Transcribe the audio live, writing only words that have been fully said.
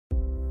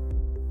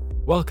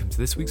Welcome to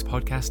this week's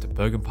podcast at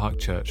Bergen Park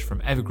Church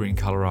from Evergreen,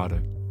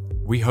 Colorado.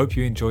 We hope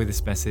you enjoy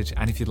this message,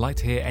 and if you'd like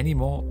to hear any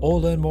more or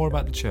learn more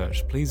about the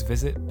church, please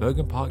visit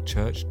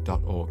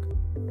bergenparkchurch.org.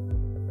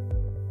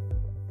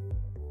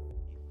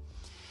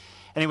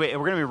 Anyway,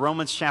 we're going to be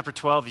Romans chapter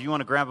 12. If you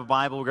want to grab a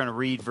Bible, we're going to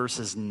read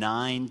verses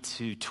 9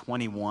 to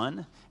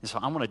 21. And so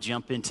I want to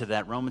jump into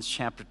that, Romans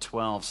chapter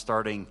 12,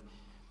 starting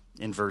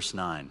in verse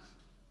 9.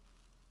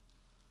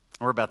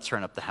 We're about to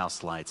turn up the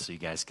house lights so you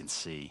guys can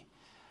see.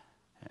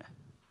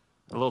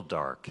 A little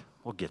dark.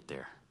 We'll get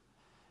there.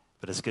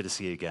 But it's good to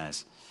see you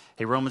guys.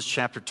 Hey, Romans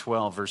chapter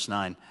 12, verse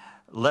 9.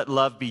 Let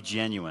love be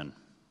genuine.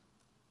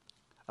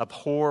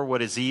 Abhor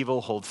what is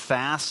evil. Hold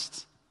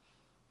fast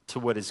to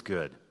what is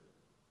good.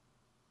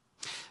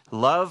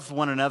 Love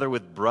one another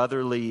with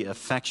brotherly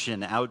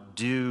affection.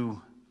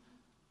 Outdo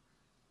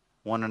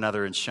one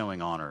another in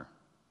showing honor.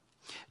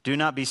 Do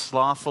not be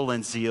slothful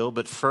in zeal,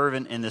 but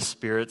fervent in the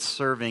Spirit,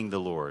 serving the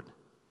Lord.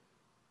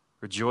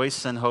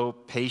 Rejoice in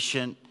hope,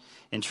 patient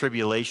in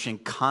tribulation,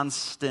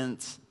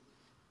 constant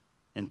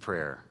in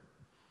prayer.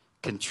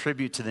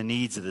 Contribute to the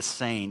needs of the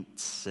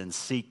saints and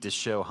seek to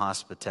show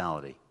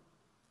hospitality.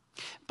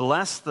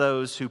 Bless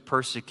those who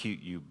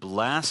persecute you.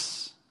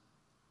 Bless,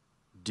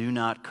 do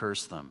not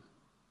curse them.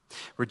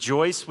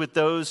 Rejoice with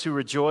those who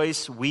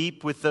rejoice.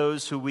 Weep with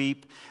those who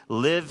weep.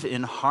 Live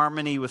in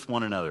harmony with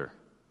one another.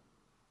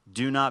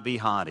 Do not be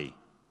haughty,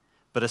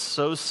 but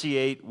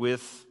associate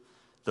with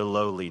the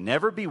lowly.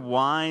 Never be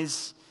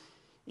wise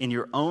in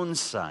your own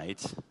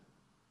sight,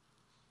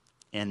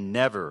 and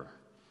never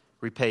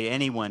repay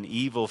anyone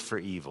evil for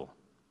evil.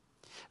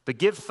 But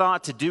give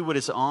thought to do what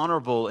is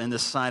honorable in the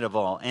sight of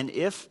all, and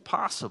if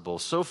possible,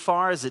 so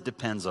far as it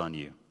depends on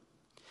you,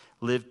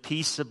 live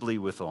peaceably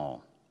with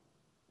all.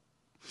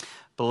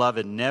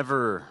 Beloved,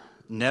 never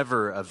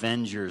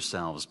avenge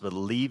yourselves, but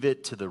leave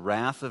it to the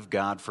wrath of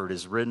God, for it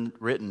is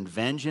written,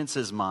 vengeance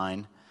is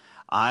mine,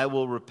 I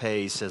will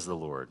repay, says the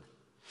Lord.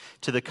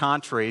 To the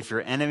contrary, if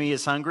your enemy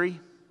is hungry,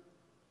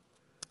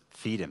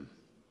 feed him.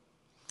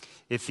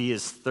 If he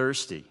is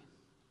thirsty,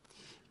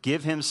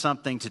 give him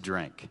something to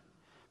drink.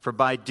 For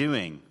by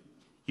doing,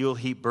 you'll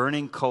heap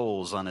burning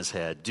coals on his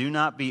head. Do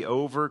not be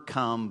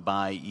overcome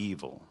by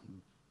evil,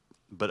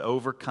 but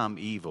overcome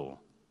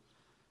evil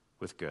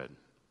with good.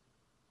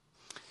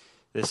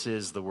 This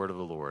is the word of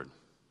the Lord.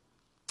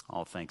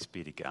 All thanks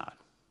be to God.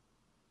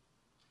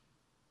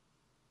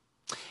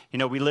 You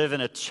know, we live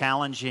in a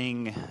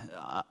challenging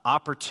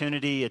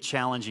opportunity, a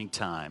challenging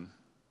time.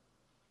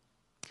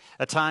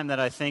 A time that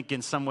I think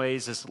in some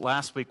ways, as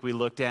last week we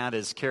looked at,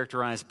 is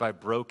characterized by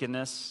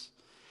brokenness.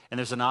 And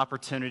there's an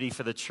opportunity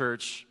for the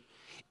church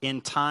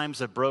in times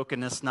of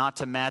brokenness not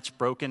to match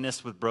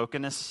brokenness with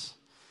brokenness.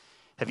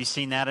 Have you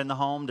seen that in the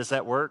home? Does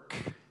that work?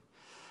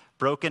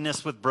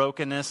 Brokenness with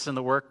brokenness in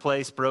the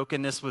workplace,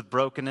 brokenness with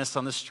brokenness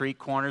on the street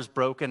corners,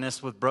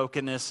 brokenness with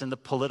brokenness in the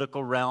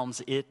political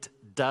realms. It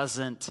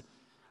doesn't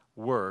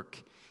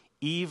work.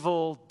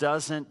 Evil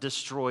doesn't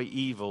destroy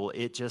evil.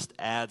 It just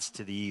adds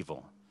to the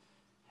evil.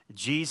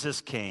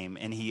 Jesus came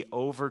and he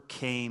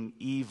overcame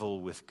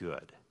evil with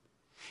good.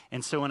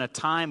 And so in a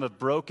time of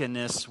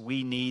brokenness,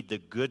 we need the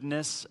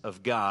goodness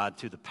of God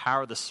through the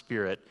power of the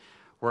Spirit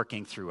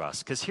working through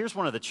us. Because here's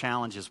one of the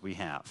challenges we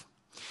have.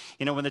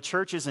 You know, when the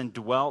church is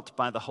indwelt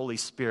by the Holy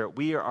Spirit,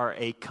 we are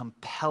a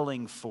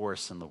compelling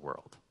force in the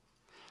world.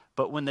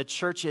 But when the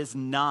church is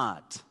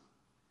not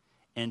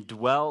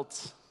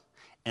indwelt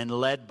and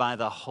led by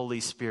the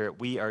Holy Spirit,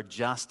 we are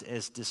just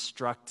as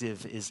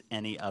destructive as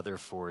any other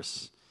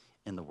force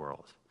in the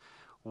world.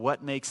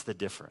 What makes the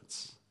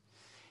difference?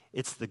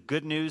 It's the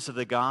good news of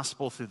the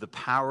gospel through the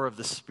power of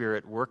the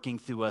Spirit working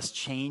through us,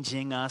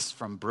 changing us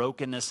from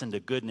brokenness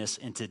into goodness,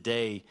 and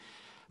today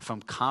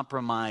from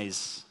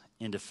compromise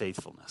into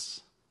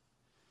faithfulness.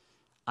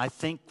 I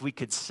think we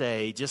could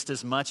say, just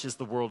as much as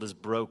the world is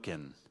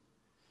broken,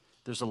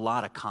 there's a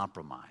lot of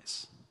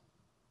compromise.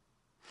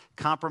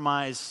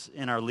 Compromise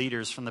in our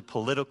leaders from the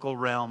political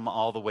realm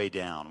all the way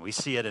down. We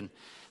see it in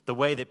the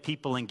way that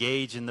people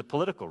engage in the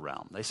political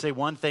realm. They say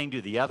one thing,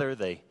 do the other.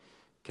 They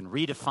can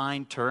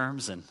redefine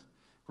terms and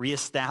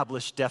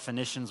reestablish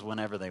definitions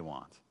whenever they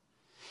want.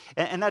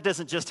 And that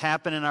doesn't just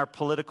happen in our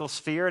political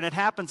sphere, and it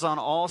happens on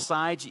all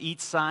sides, each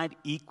side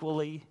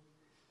equally.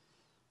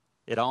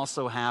 It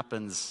also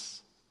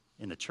happens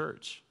in the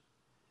church.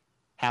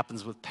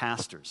 Happens with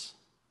pastors.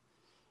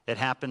 It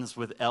happens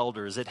with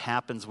elders. It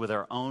happens with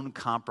our own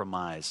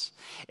compromise.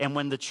 And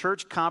when the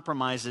church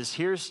compromises,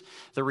 here's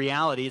the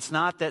reality. It's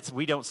not that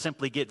we don't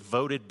simply get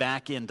voted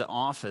back into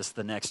office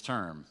the next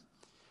term.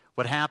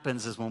 What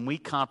happens is when we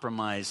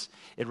compromise,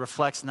 it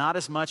reflects not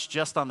as much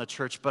just on the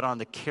church, but on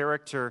the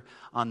character,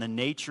 on the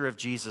nature of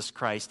Jesus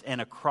Christ,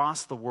 and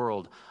across the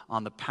world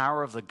on the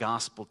power of the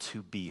gospel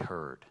to be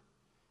heard.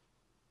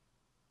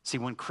 See,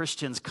 when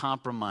Christians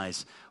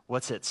compromise,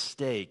 what's at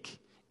stake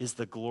is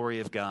the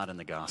glory of God and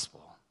the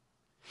gospel.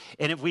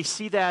 And if we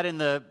see that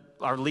in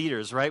our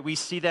leaders, right? We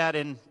see that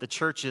in the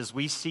churches.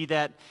 We see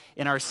that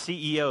in our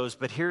CEOs.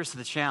 But here's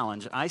the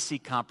challenge. I see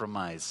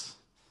compromise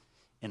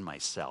in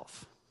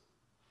myself.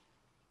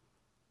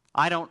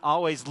 I don't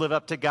always live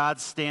up to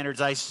God's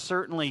standards.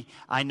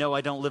 I know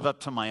I don't live up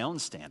to my own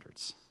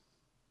standards.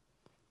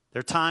 There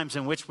are times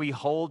in which we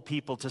hold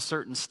people to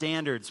certain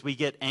standards. We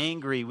get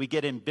angry, we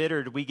get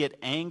embittered, we get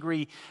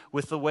angry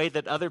with the way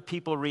that other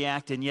people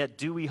react, and yet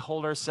do we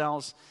hold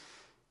ourselves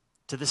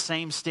to the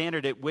same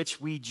standard at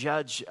which we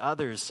judge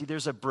others? See,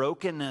 there's a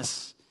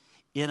brokenness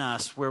in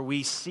us where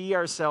we see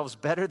ourselves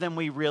better than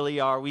we really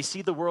are. We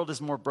see the world as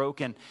more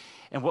broken,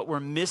 and what we're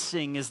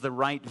missing is the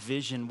right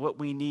vision. What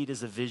we need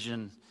is a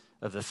vision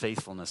of the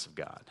faithfulness of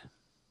God.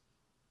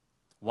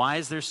 Why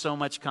is there so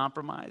much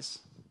compromise?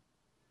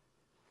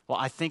 Well,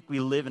 I think we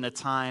live in a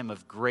time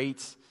of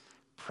great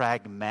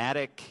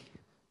pragmatic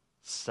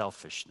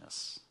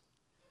selfishness.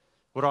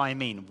 What do I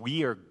mean?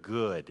 We are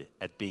good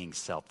at being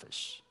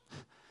selfish.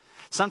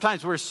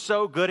 Sometimes we're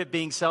so good at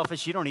being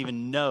selfish, you don't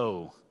even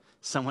know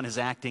someone is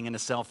acting in a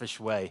selfish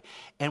way.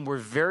 And we're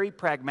very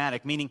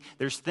pragmatic, meaning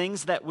there's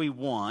things that we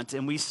want,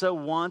 and we so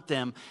want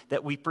them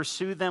that we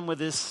pursue them with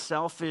this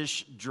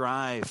selfish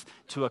drive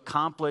to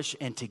accomplish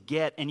and to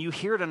get. And you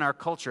hear it in our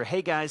culture.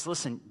 Hey guys,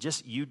 listen,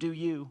 just you do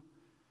you.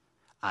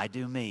 I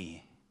do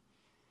me.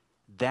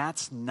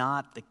 That's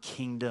not the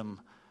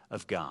kingdom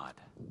of God.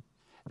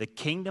 The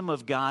kingdom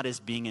of God is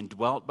being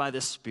indwelt by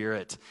the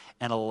Spirit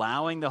and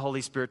allowing the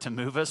Holy Spirit to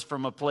move us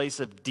from a place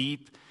of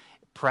deep,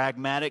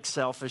 pragmatic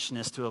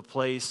selfishness to a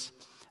place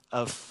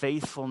of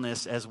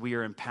faithfulness as we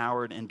are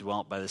empowered and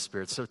dwelt by the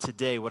Spirit. So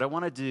today, what I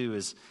want to do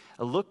is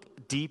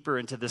look deeper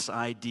into this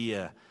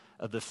idea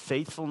of the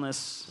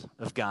faithfulness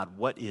of God.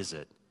 What is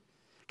it?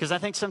 Because I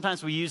think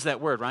sometimes we use that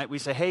word, right? We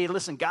say, hey,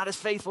 listen, God is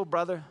faithful,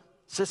 brother,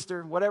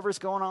 sister, whatever's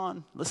going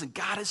on. Listen,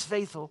 God is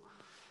faithful.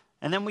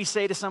 And then we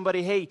say to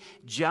somebody, hey,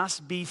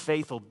 just be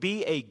faithful.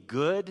 Be a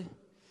good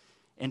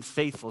and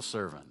faithful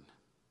servant.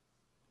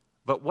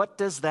 But what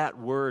does that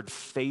word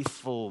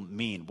faithful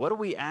mean? What are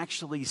we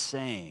actually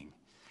saying?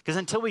 Because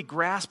until we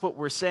grasp what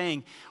we're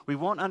saying, we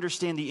won't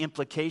understand the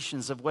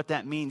implications of what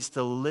that means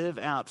to live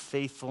out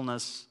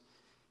faithfulness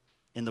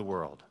in the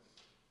world.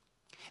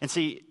 And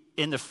see,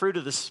 in the fruit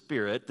of the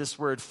Spirit, this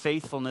word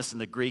faithfulness in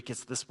the Greek,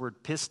 it's this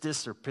word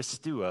pistis or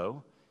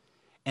pisteuo,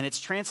 and it's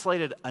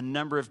translated a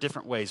number of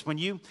different ways. When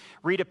you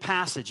read a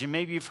passage, and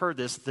maybe you've heard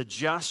this, the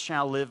just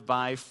shall live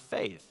by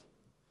faith.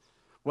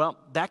 Well,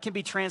 that can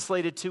be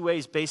translated two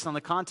ways based on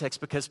the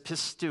context, because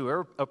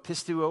pisteuo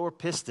or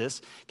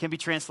pistis can be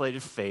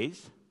translated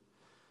faith,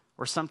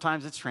 or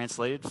sometimes it's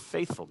translated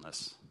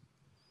faithfulness.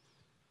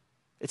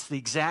 It's the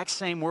exact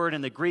same word in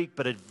the Greek,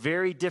 but a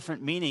very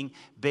different meaning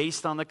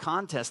based on the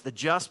context. The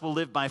just will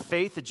live by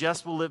faith, the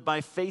just will live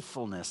by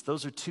faithfulness.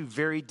 Those are two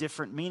very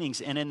different meanings.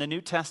 And in the New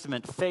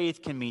Testament,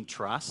 faith can mean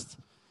trust,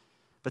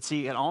 but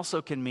see, it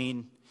also can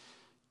mean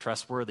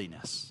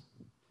trustworthiness.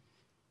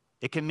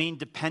 It can mean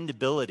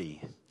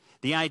dependability.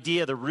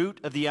 The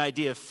root of the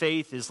idea of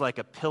faith is like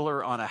a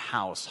pillar on a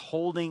house,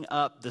 holding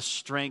up the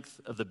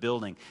strength of the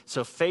building.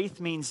 So faith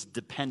means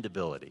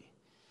dependability.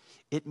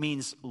 It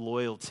means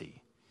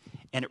loyalty.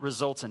 And it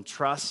results in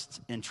trust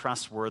and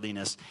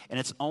trustworthiness. And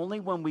it's only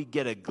when we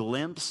get a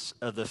glimpse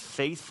of the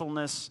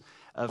faithfulness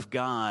of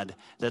God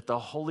that the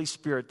Holy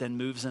Spirit then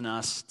moves in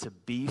us to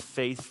be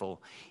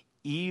faithful,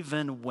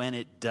 even when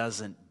it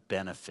doesn't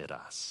benefit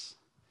us.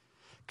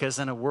 Because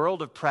in a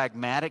world of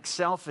pragmatic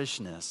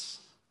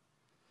selfishness,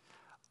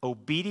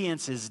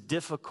 obedience is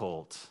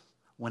difficult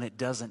when it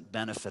doesn't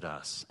benefit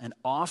us. And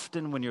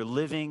often when you're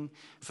living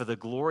for the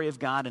glory of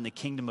God and the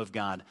kingdom of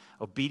God,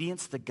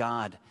 obedience to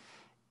God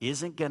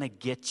isn't going to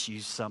get you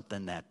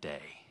something that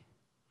day.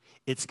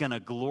 It's going to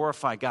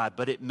glorify God,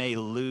 but it may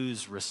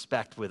lose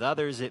respect with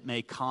others. It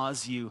may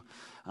cause you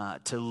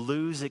to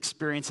lose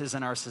experiences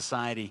in our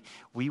society.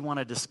 We want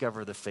to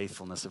discover the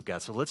faithfulness of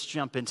God. So let's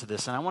jump into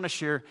this. And I want to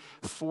share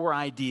 4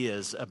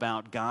 ideas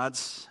about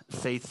God's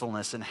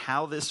faithfulness and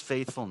how this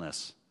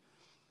faithfulness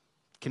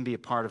can be a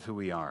part of who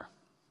we are.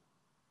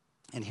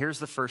 And here's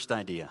the first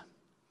idea.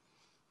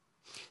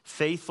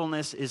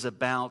 Faithfulness is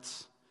about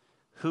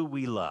who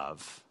we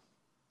love,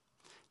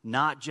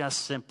 not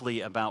just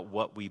simply about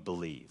what we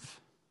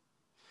believe.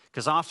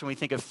 Because often we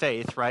think of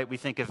faith, right? We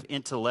think of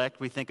intellect,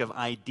 we think of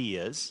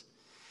ideas.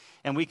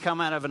 And we come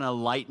out of an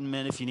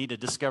Enlightenment. If you need to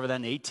discover that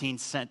in the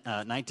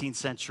 19th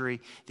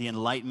century, the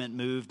Enlightenment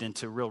moved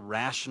into real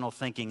rational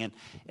thinking.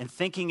 And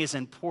thinking is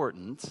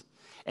important.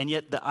 And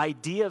yet the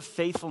idea of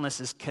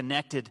faithfulness is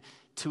connected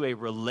to a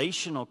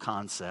relational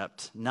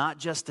concept, not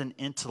just an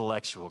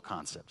intellectual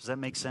concept. Does that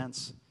make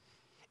sense?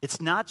 It's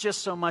not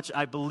just so much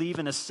I believe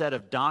in a set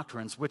of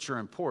doctrines, which are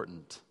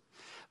important,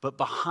 but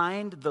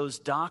behind those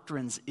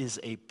doctrines is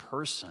a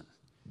person,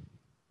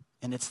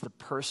 and it's the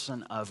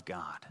person of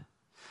God.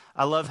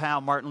 I love how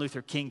Martin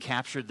Luther King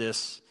captured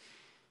this.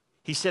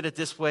 He said it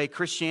this way: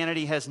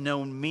 Christianity has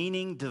no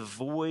meaning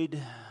devoid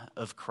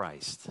of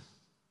Christ.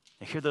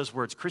 Now hear those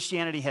words: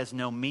 Christianity has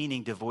no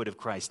meaning devoid of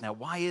Christ. Now,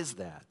 why is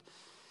that?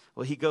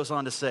 Well, he goes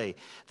on to say,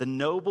 the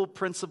noble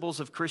principles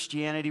of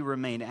Christianity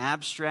remain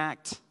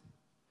abstract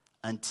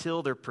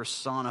until they're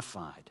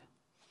personified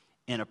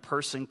in a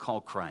person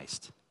called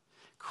Christ.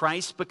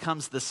 Christ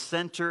becomes the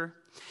center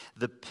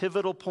the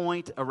pivotal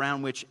point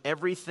around which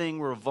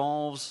everything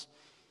revolves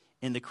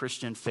in the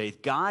Christian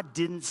faith. God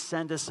didn't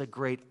send us a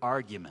great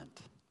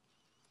argument.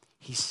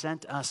 He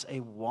sent us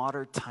a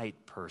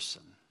watertight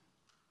person.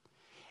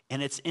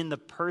 And it's in the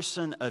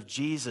person of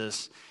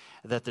Jesus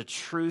that the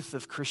truth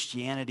of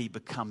Christianity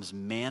becomes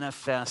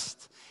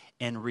manifest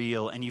and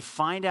real. And you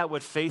find out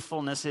what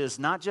faithfulness is,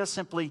 not just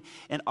simply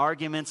in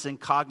arguments and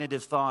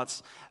cognitive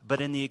thoughts,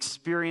 but in the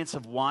experience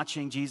of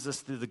watching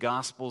Jesus through the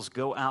Gospels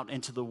go out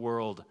into the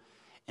world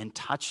and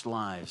touch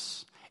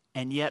lives,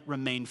 and yet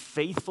remain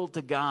faithful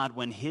to God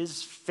when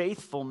his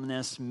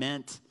faithfulness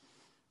meant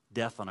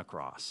death on a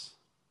cross.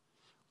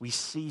 We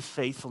see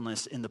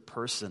faithfulness in the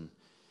person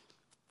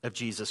of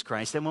Jesus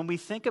Christ. And when we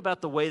think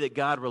about the way that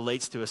God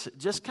relates to us,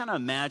 just kind of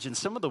imagine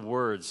some of the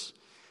words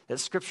that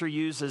Scripture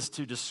uses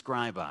to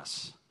describe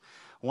us.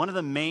 One of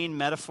the main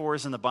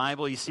metaphors in the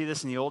Bible, you see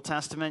this in the Old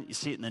Testament, you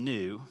see it in the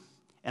New,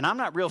 and I'm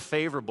not real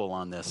favorable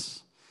on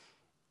this,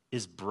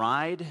 is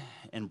bride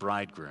and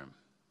bridegroom.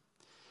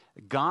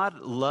 God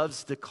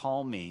loves to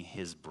call me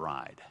his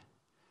bride.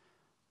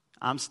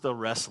 I'm still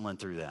wrestling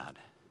through that.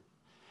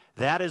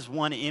 That is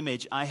one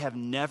image I have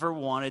never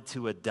wanted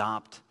to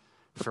adopt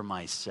for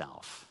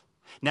myself.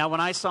 Now, when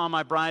I saw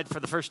my bride for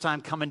the first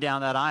time coming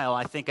down that aisle,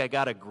 I think I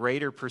got a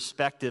greater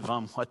perspective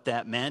on what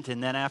that meant.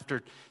 And then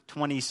after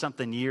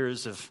 20-something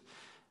years of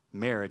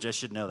marriage, I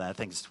should know that. I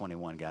think it's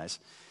 21, guys.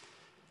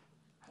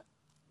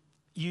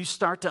 You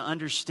start to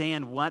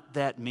understand what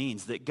that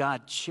means, that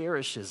God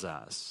cherishes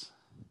us.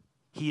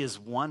 He is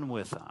one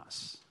with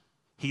us.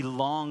 He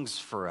longs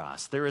for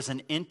us. There is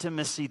an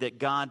intimacy that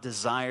God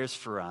desires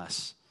for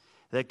us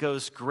that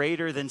goes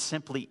greater than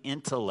simply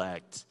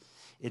intellect.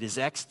 It is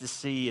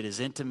ecstasy, it is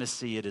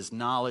intimacy, it is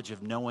knowledge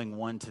of knowing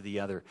one to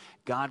the other.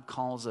 God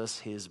calls us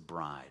his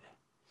bride.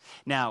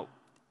 Now,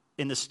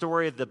 in the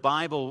story of the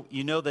Bible,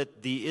 you know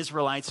that the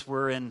Israelites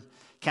were in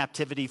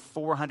captivity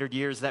 400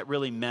 years. That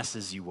really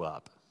messes you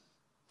up.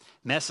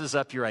 Messes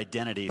up your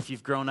identity. If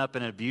you've grown up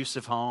in an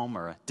abusive home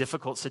or a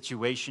difficult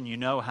situation, you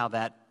know how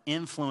that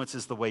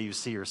influences the way you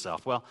see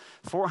yourself. Well,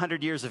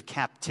 400 years of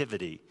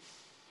captivity,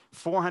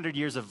 400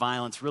 years of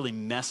violence really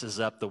messes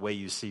up the way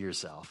you see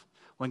yourself.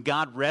 When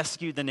God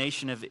rescued the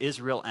nation of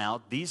Israel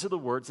out, these are the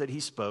words that he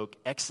spoke,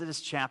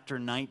 Exodus chapter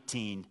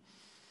 19,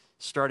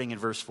 starting in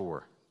verse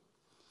 4.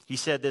 He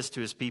said this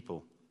to his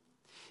people,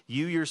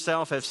 "You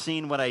yourself have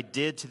seen what I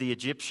did to the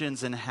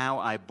Egyptians and how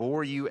I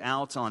bore you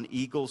out on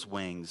eagle's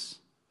wings.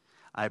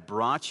 I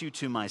brought you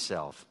to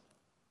myself.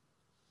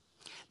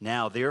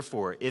 Now,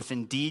 therefore, if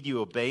indeed you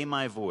obey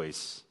my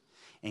voice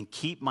and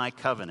keep my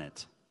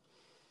covenant,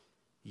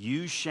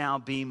 you shall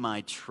be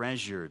my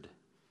treasured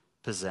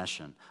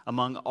possession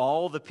among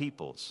all the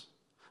peoples.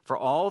 For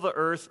all the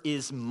earth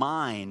is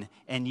mine,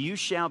 and you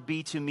shall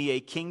be to me a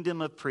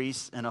kingdom of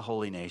priests and a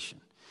holy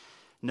nation."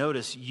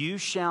 Notice, you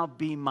shall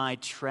be my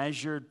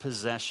treasured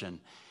possession.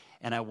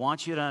 And I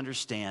want you to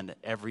understand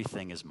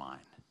everything is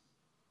mine.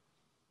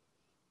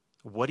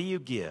 What do you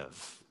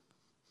give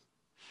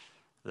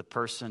the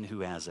person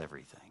who has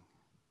everything?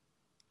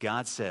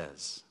 God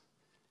says,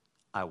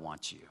 I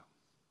want you.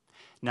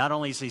 Not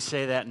only does he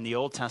say that in the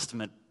Old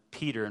Testament,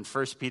 Peter in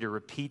 1 Peter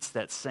repeats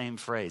that same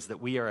phrase, that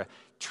we are a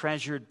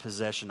treasured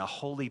possession, a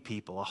holy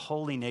people, a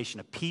holy nation,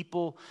 a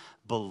people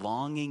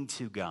belonging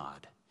to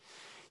God.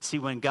 See,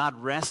 when God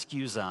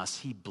rescues us,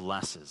 he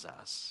blesses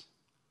us.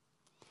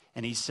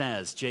 And he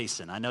says,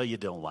 Jason, I know you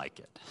don't like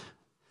it,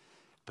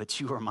 but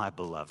you are my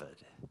beloved.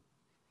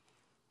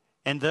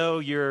 And though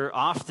you're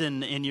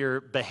often in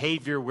your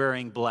behavior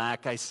wearing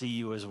black, I see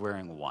you as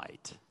wearing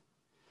white.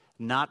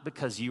 Not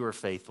because you are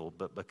faithful,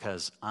 but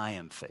because I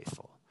am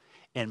faithful.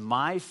 And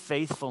my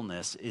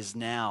faithfulness is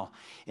now,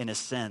 in a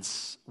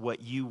sense,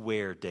 what you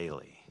wear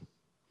daily.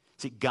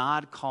 See,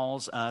 God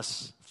calls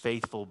us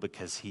faithful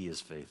because he is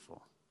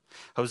faithful.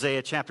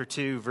 Hosea chapter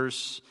 2,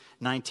 verse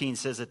 19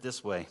 says it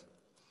this way.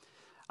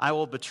 I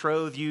will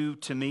betroth you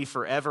to me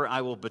forever.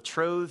 I will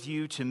betroth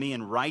you to me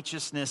in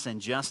righteousness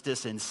and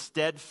justice, in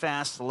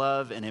steadfast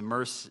love and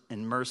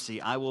in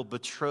mercy. I will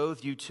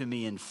betroth you to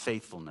me in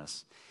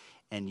faithfulness,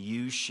 and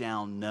you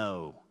shall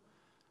know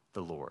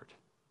the Lord.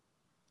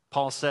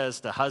 Paul says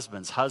to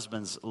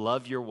husbands,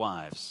 love your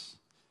wives.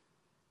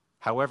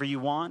 However you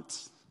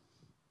want,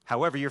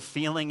 however you're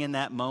feeling in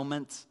that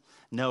moment.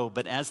 No,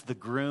 but as the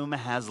groom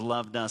has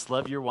loved us,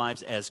 love your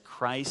wives as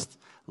Christ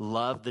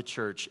loved the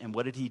church. And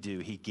what did he do?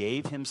 He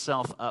gave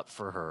himself up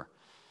for her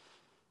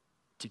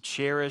to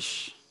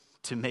cherish,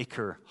 to make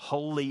her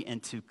holy,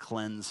 and to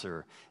cleanse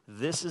her.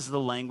 This is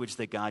the language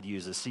that God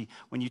uses. See,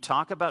 when you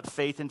talk about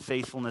faith and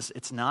faithfulness,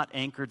 it's not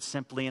anchored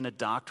simply in a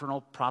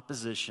doctrinal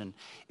proposition.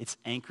 It's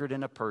anchored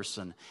in a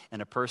person,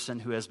 and a person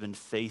who has been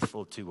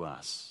faithful to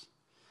us.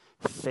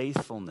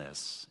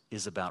 Faithfulness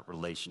is about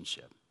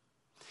relationship.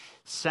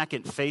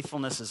 Second,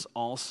 faithfulness is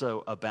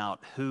also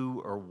about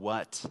who or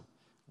what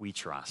we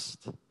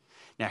trust.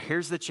 Now,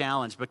 here's the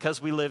challenge.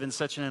 Because we live in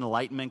such an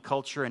enlightenment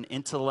culture and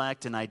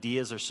intellect and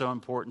ideas are so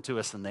important to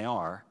us, and they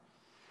are,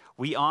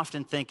 we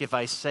often think if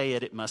I say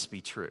it, it must be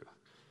true.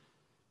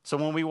 So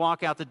when we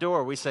walk out the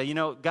door, we say,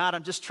 God,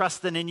 I'm just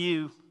trusting in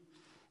you.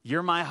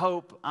 You're my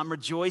hope. I'm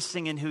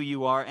rejoicing in who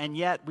you are. And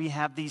yet we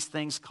have these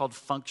things called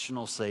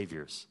functional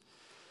saviors.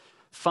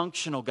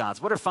 Functional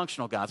gods. What are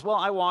functional gods? Well,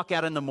 I walk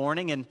out in the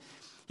morning and,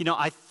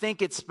 I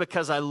think it's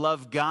because I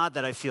love God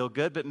that I feel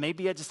good, but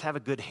maybe I just have a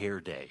good hair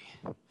day.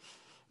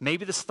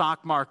 Maybe the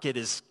stock market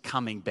is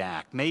coming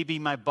back. Maybe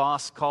my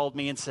boss called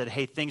me and said,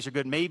 hey, things are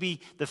good.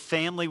 Maybe the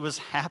family was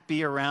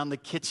happy around the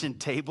kitchen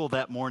table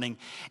that morning.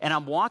 And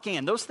I'm walking,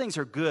 and those things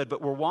are good, but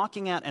we're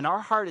walking out, and our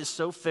heart is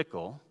so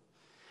fickle,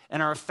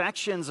 and our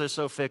affections are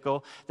so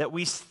fickle, that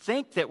we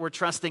think that we're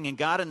trusting in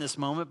God in this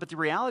moment, but the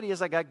reality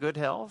is I got good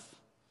health.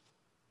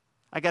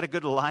 I got a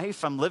good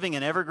life. I'm living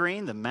in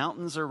Evergreen. The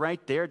mountains are right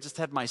there. Just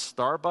had my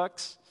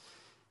Starbucks.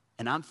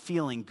 And I'm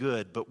feeling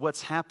good, but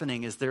what's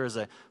happening is there is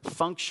a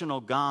functional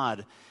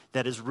God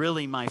that is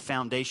really my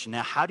foundation.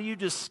 Now, how do you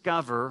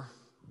discover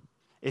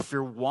if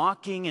you're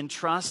walking in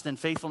trust and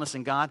faithfulness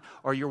in God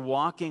or you're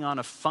walking on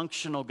a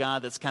functional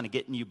God that's kind of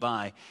getting you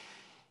by?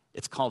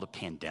 It's called a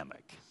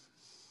pandemic.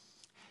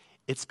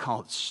 It's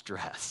called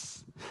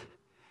stress.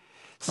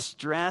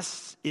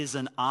 Stress is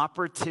an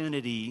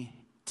opportunity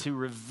to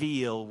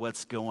reveal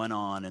what's going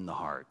on in the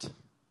heart.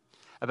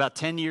 About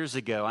 10 years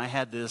ago, I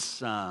had this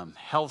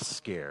health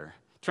scare.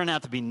 Turned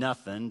out to be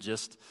nothing,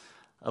 just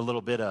a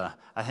little bit of,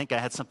 I think I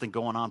had something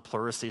going on,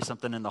 pleurisy or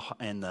something in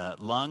the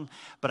lung.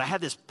 But I had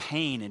this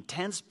pain,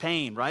 intense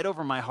pain right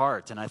over my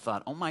heart. And I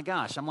thought, oh my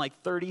gosh, I'm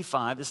like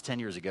 35. This is 10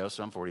 years ago,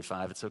 so I'm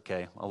 45. It's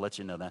okay. I'll let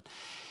you know that.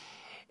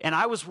 And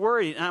I was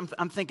worried, and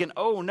I'm thinking,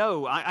 oh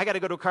no, I got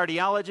to go to a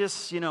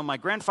cardiologist. My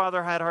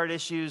grandfather had heart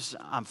issues.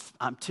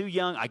 I'm too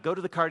young. I go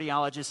to the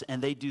cardiologist, and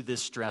they do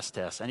this stress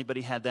test. Anybody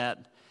had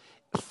that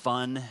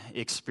fun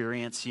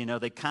experience? They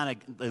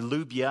they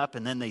lube you up,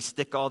 and then they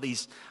stick all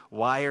these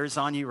wires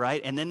on you,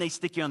 right? And then they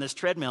stick you on this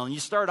treadmill, and you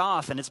start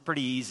off, and it's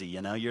pretty easy.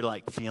 You're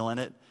like feeling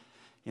it.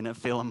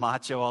 Feeling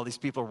macho, all these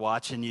people are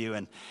watching you.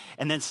 And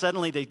then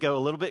suddenly they go a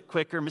little bit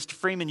quicker. Mr.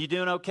 Freeman, you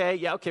doing okay?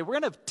 Yeah, okay, we're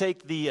going to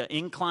take the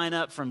incline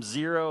up from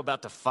 0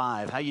 about to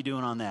 5. How you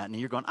doing on that? And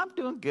you're going, I'm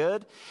doing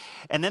good.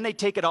 And then they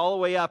take it all the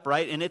way up,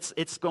 right? And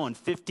it's going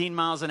 15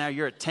 miles an hour.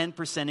 You're at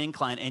 10%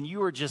 incline. And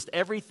you are just,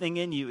 everything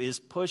in you is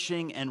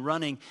pushing and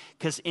running.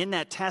 Because in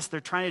that test, they're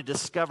trying to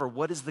discover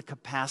what is the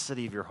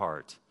capacity of your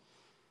heart.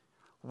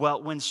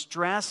 Well, when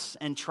stress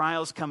and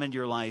trials come into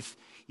your life,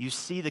 you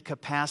see the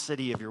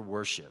capacity of your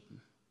worship.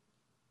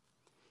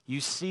 You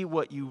see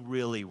what you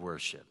really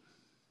worship.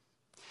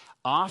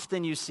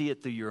 Often you see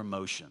it through your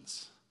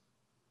emotions.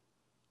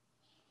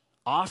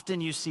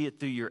 Often you see it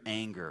through your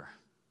anger.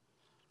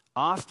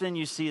 Often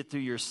you see it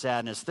through your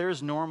sadness.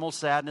 There's normal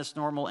sadness,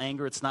 normal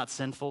anger. It's not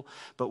sinful.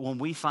 But when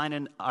we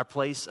find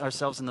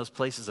ourselves in those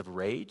places of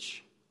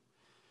rage,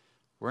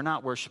 we're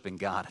not worshiping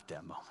God at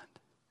that moment.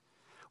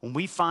 When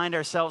we find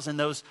ourselves in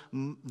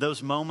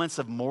those moments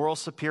of moral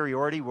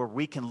superiority where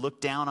we can look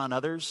down on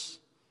others,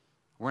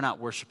 we're not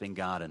worshiping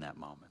God in that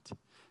moment.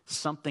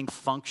 Something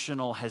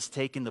functional has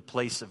taken the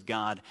place of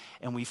God,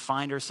 and we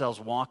find ourselves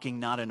walking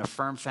not in a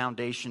firm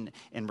foundation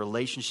in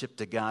relationship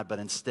to God, but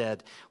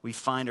instead we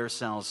find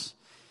ourselves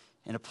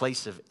in a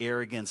place of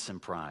arrogance and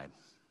pride.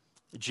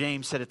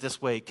 James said it this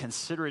way: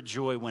 consider it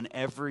joy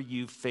whenever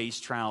you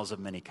face trials of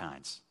many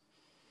kinds,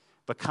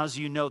 because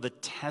you know the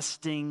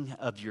testing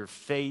of your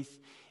faith,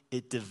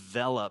 it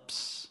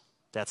develops,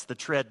 that's the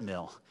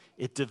treadmill,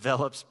 it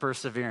develops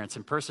perseverance.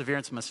 And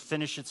perseverance must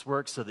finish its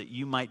work so that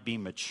you might be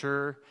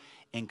mature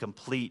and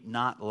complete,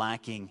 not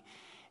lacking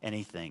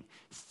anything.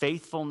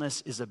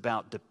 Faithfulness is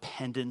about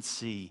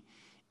dependency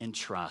and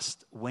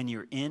trust. When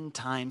you're in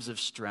times of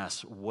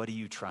stress, what are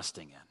you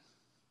trusting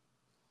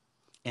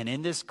in? And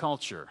in this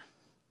culture,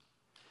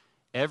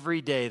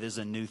 every day there's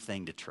a new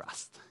thing to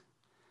trust.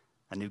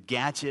 A new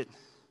gadget,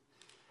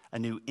 a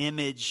new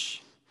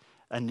image,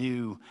 a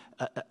new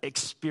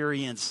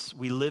experience.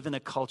 We live in a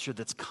culture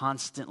that's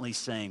constantly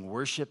saying,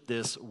 worship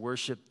this,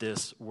 worship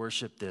this,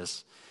 worship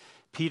this.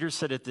 Peter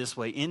said it this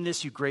way: in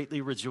this you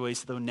greatly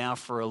rejoice, though now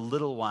for a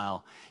little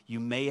while you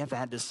may have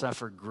had to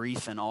suffer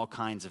grief and all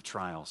kinds of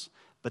trials.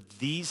 But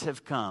these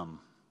have come.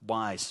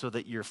 Why? So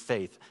that your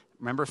faith,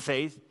 remember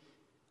faith,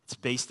 it's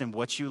based in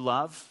what you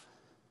love.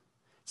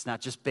 It's not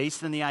just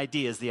based on the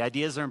ideas. The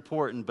ideas are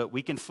important, but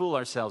we can fool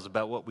ourselves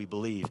about what we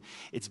believe.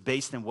 It's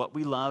based on what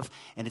we love,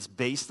 and it's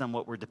based on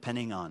what we're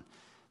depending on.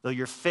 Though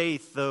your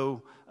faith,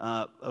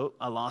 I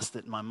lost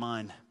it in my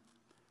mind.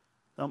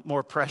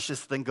 More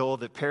precious than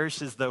gold that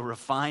perishes, though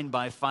refined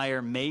by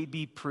fire, may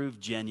be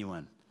proved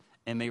genuine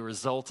and may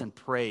result in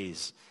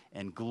praise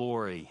and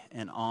glory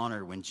and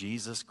honor when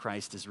Jesus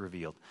Christ is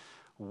revealed.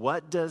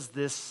 What does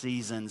this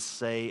season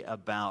say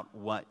about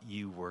what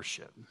you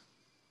worship?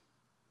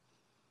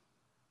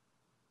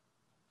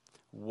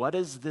 What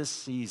is this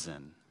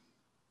season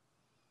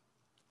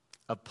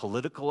of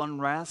political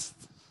unrest,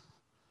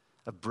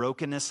 of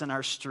brokenness in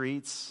our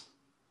streets?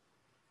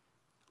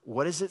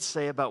 What does it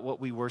say about what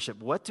we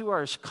worship? What do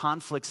our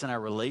conflicts in our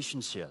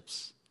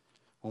relationships?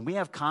 When we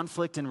have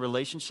conflict in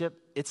relationship,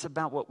 it's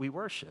about what we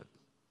worship.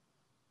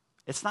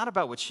 It's not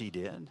about what she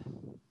did.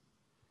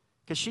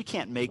 because she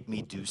can't make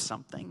me do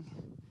something.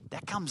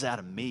 That comes out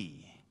of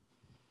me.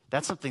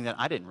 That's something that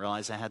I didn't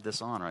realize I had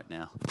this on right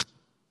now.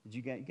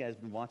 You guys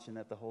been watching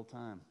that the whole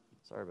time?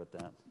 Sorry about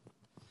that.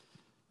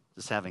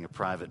 Just having a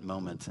private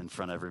moment in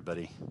front of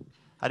everybody.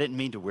 I didn't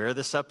mean to wear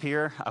this up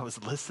here. I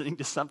was listening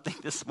to something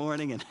this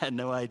morning and had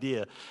no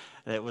idea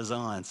that it was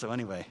on. So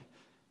anyway,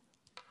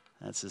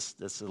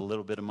 that's a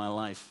little bit of my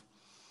life.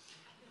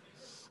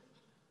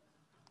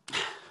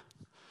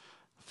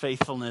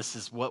 Faithfulness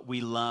is what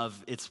we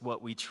love. It's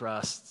what we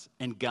trust.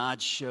 And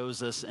God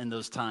shows us in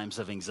those times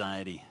of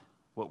anxiety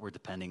what we're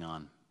depending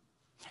on.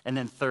 And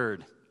then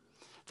third,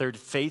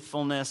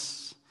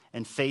 faithfulness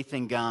and faith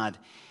in God.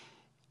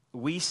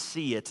 We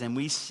see it, and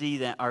we see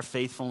that our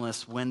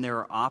faithfulness when there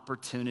are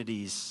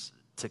opportunities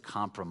to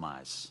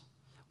compromise.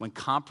 When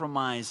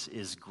compromise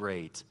is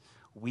great,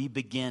 we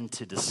begin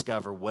to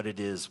discover what it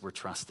is we're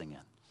trusting in.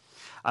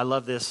 I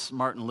love this.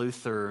 Martin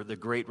Luther, the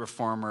great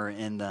reformer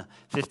in the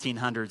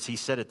 1500s, he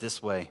said it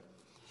this way: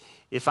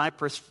 if I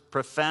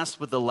profess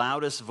with the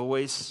loudest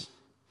voice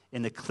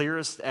in the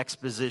clearest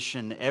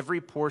exposition every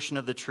portion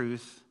of the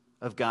truth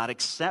of God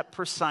except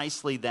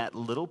precisely that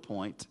little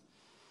point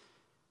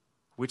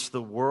which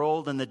the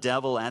world and the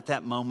devil at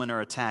that moment are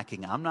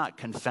attacking, I'm not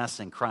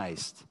confessing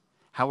Christ.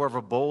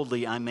 However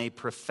boldly I may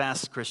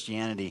profess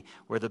Christianity,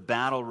 where the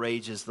battle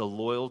rages, the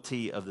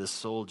loyalty of the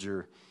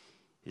soldier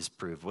is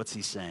proved. What's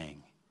he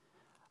saying?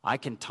 I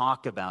can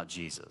talk about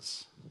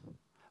Jesus,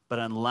 but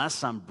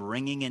unless I'm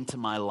bringing into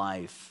my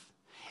life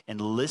and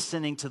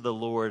listening to the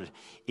Lord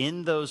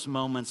in those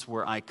moments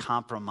where I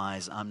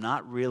compromise, I'm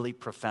not really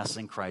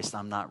professing Christ.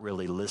 I'm not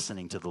really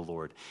listening to the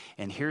Lord.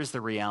 And here's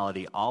the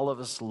reality. All of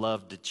us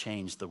love to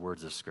change the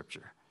words of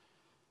Scripture.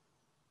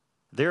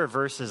 There are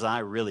verses I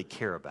really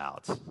care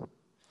about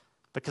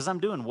because I'm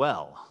doing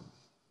well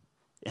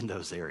in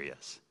those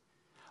areas.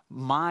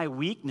 My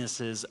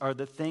weaknesses are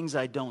the things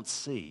I don't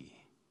see.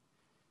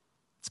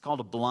 It's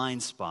called a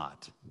blind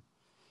spot.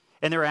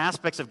 And there are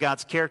aspects of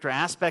God's character,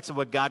 aspects of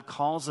what God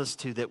calls us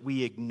to that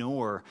we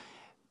ignore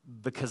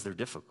because they're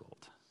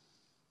difficult.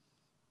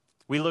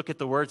 We look at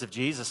the words of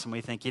Jesus and we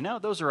think,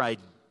 those are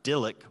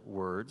idyllic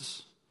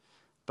words,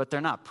 but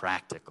they're not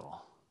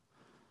practical.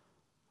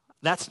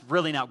 That's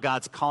really not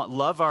God's call.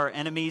 Love our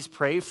enemies,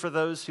 pray for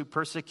those who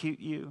persecute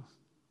you,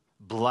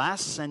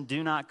 bless and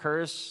do not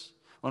curse.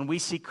 When we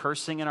see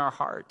cursing in our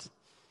heart,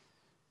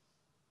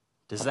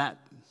 does that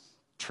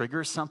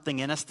trigger something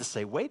in us to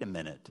say, wait a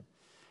minute?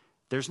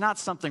 There's not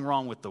something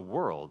wrong with the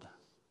world.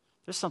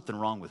 There's something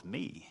wrong with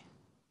me.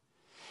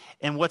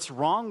 And what's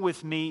wrong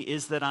with me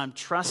is that I'm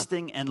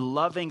trusting and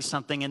loving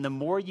something. And the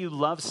more you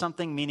love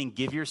something, meaning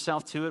give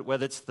yourself to it,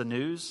 whether it's the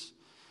news,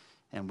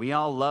 and we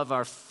all love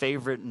our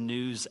favorite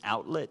news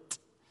outlet,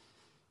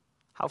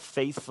 how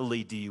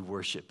faithfully do you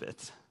worship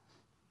it?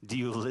 Do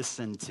you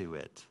listen to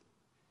it?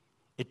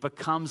 It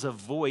becomes a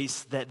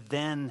voice that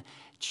then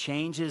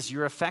changes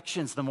your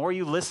affections. The more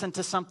you listen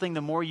to something,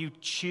 the more you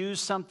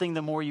choose something,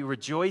 the more you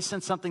rejoice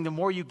in something, the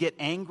more you get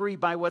angry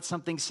by what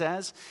something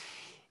says,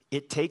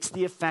 it takes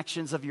the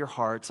affections of your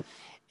heart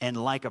and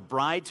like a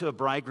bride to a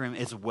bridegroom,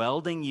 it's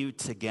welding you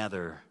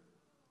together.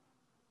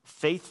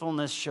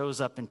 Faithfulness shows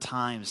up in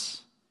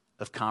times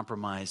of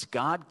compromise.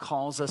 God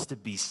calls us to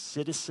be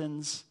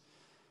citizens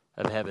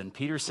of heaven.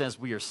 Peter says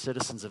we are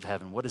citizens of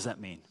heaven. What does that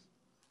mean?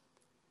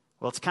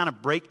 Well,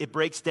 it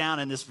breaks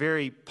down in this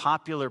very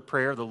popular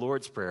prayer, the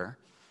Lord's Prayer.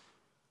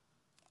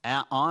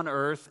 On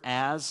earth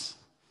as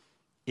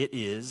it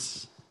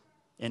is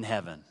in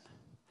heaven.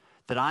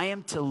 That I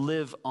am to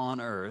live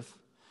on earth,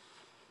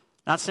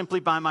 not simply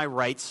by my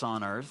rights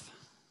on earth,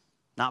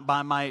 not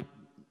by my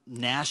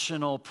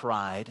national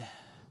pride,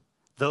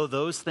 though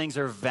those things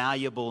are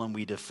valuable and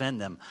we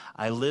defend them.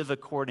 I live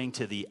according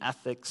to the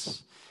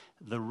ethics,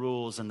 the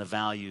rules, and the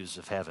values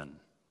of heaven.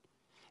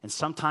 And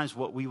sometimes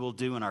what we will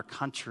do in our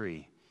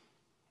country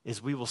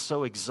is we will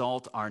so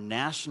exalt our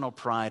national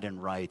pride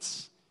and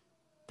rights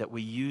that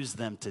we use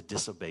them to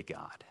disobey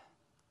God.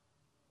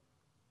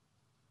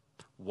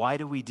 Why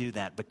do we do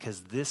that?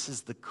 Because this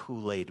is the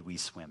Kool-Aid we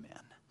swim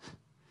in.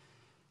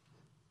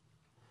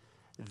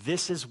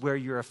 This is where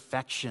your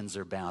affections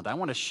are bound. I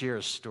want to share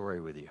a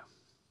story with you.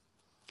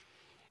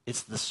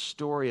 It's the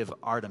story of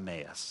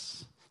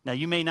Artemis. Now,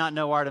 you may not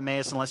know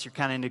Artemis unless you're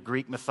kind of into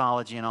Greek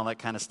mythology and all that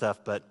kind of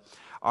stuff, but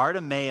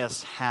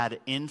Artemis had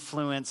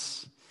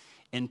influence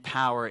and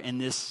power in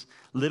this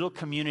little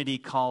community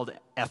called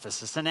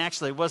Ephesus. And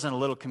actually, it wasn't a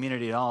little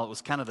community at all. It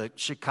was kind of the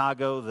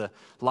Chicago, the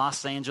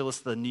Los Angeles,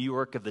 the New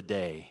York of the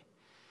day.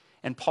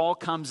 And Paul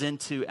comes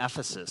into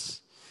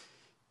Ephesus,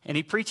 and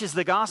he preaches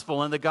the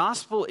gospel. And the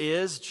gospel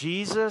is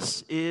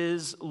Jesus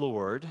is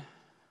Lord,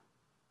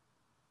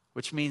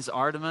 which means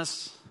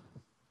Artemis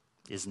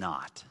is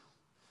not.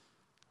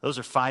 Those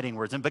are fighting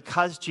words. And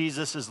because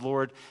Jesus is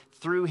Lord,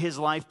 through his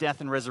life, death,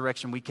 and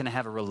resurrection, we can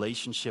have a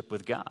relationship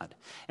with God.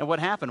 And what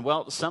happened?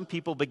 Well, some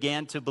people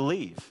began to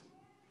believe.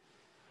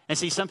 And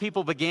see, some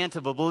people began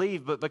to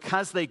believe, but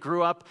because they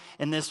grew up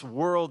in this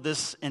world,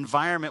 this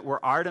environment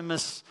where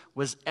Artemis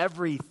was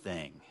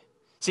everything.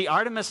 See,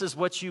 Artemis is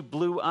what you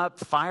blew up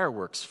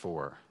fireworks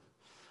for.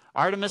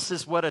 Artemis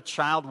is what a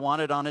child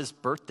wanted on his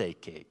birthday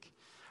cake.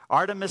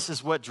 Artemis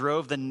is what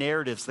drove the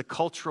narratives, the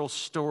cultural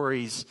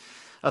stories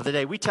of the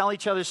day. We tell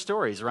each other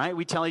stories, right?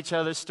 We tell each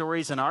other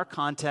stories in our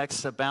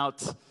context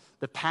about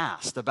the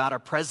past, about our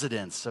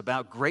presidents,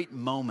 about great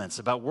moments,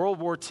 about World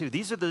War II.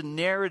 These are the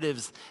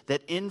narratives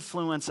that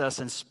influence us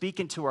and speak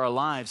into our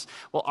lives.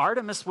 Well,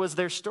 Artemis was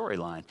their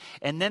storyline.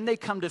 And then they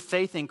come to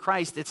faith in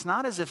Christ. It's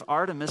not as if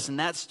Artemis and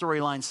that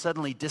storyline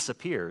suddenly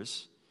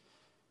disappears.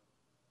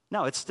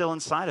 No, it's still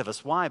inside of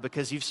us. Why?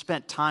 Because you've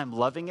spent time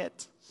loving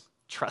it,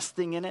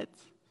 trusting in it,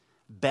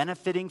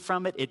 benefiting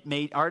from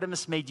it.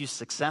 Artemis made you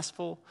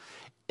successful.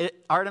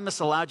 Artemis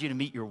allowed you to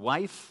meet your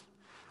wife.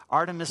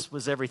 Artemis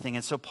was everything.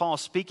 And so Paul,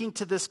 speaking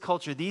to this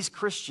culture, these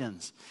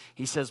Christians,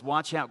 he says,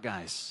 watch out,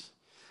 guys.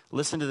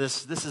 Listen to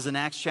this. This is in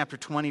Acts chapter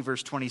 20,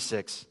 verse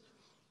 26.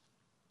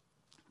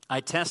 I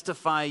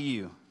testify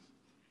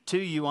to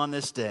you on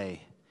this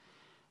day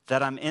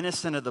that I'm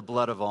innocent of the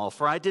blood of all,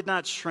 for I did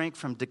not shrink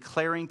from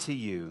declaring to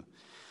you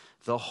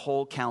the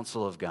whole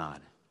counsel of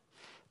God.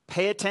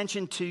 Pay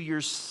attention to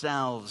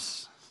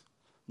yourselves.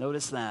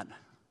 Notice that.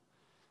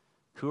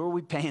 Who are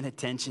we paying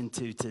attention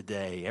to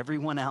today?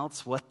 Everyone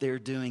else, what they're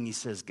doing. He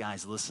says,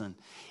 guys, listen,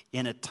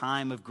 in a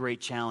time of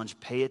great challenge,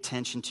 pay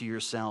attention to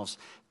yourselves.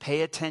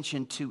 Pay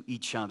attention to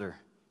each other,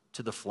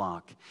 to the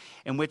flock,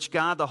 in which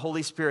God, the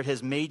Holy Spirit,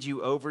 has made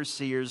you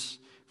overseers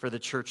for the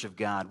church of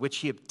God, which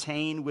he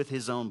obtained with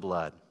his own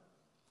blood.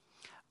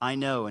 I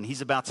know, and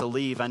he's about to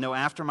leave, I know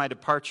after my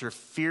departure,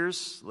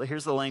 here's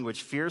the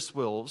language, fierce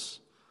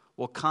wolves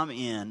will come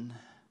in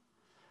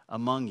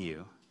among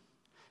you,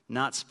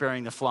 not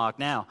sparing the flock.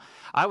 Now,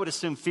 I would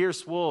assume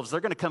fierce wolves, they're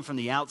going to come from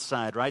the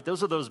outside, right?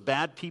 Those are those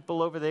bad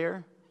people over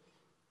there.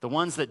 The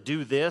ones that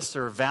do this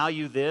or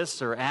value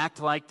this or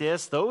act like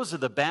this. Those are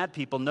the bad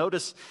people.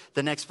 Notice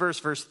the next verse,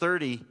 verse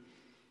 30.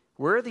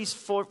 Where are these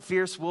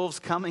fierce wolves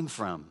coming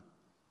from?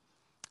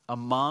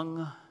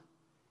 Among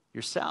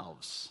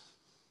yourselves.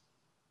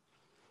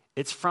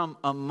 It's from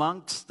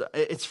among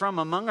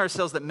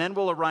ourselves that men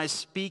will arise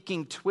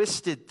speaking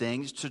twisted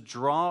things to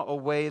draw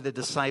away the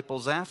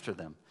disciples after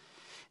them.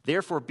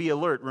 Therefore, be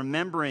alert,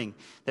 remembering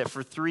that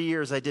for 3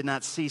 years I did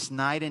not cease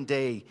night and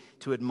day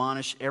to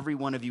admonish every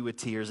one of you with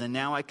tears. And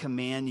now I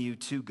command you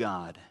to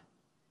God.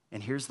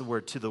 And here's the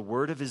word, to the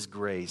word of his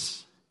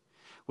grace,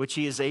 which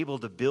he is able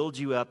to build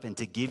you up and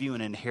to give you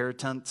an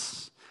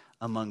inheritance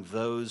among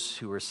those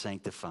who are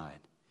sanctified.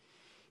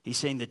 He's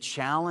saying the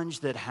challenge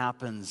that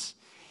happens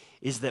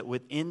is that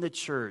within the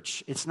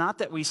church, it's not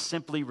that we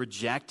simply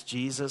reject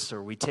Jesus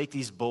or we take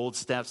these bold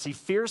steps. See,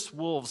 fierce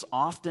wolves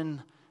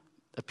often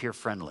appear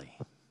friendly.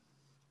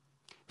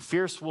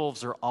 Fierce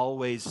wolves are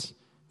always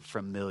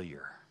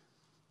familiar.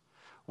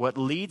 What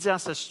leads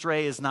us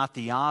astray is not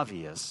the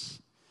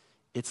obvious,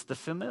 it's the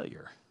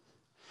familiar.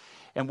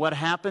 And what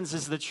happens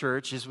as the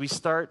church is we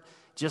start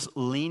just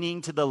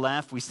leaning to the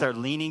left, we start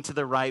leaning to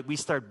the right, we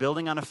start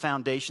building on a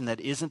foundation that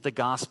isn't the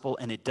gospel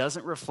and it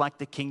doesn't reflect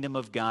the kingdom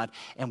of God,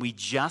 and we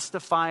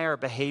justify our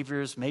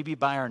behaviors maybe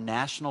by our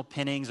national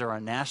pinnings or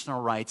our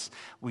national rights.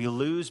 We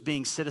lose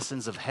being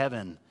citizens of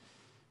heaven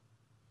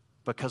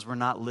because we're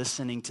not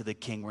listening to the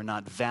King. We're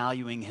not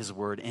valuing his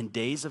word. In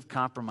days of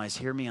compromise,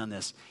 hear me on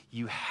this,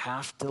 you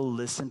have to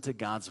listen to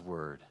God's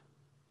word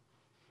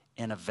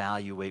and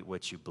evaluate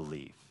what you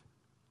believe.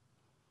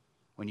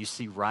 When you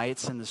see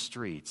riots in the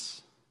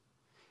streets,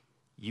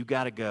 you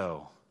got to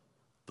go,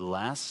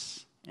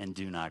 bless and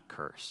do not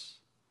curse.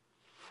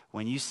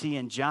 When you see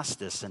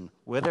injustice, and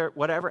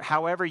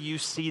however you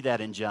see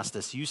that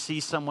injustice, you see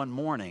someone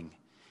mourning,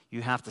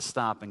 you have to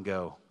stop and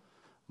go,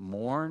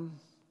 mourn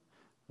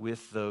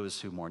with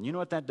those who mourn. You know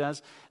what that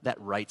does? That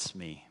rights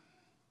me.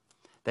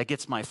 That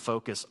gets my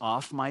focus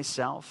off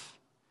myself,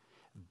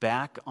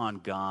 back on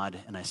God,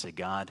 and I say,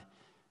 God,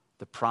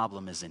 the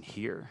problem isn't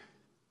here.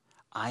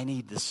 I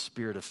need the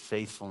spirit of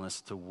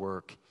faithfulness to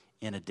work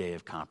in a day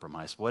of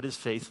compromise. What is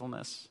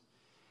faithfulness?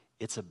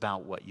 It's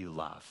about what you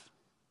love.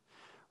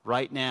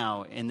 Right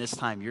now, in this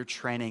time, you're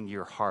training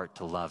your heart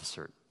to love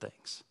certain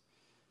things.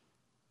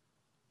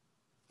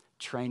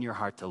 Train your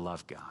heart to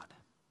love God.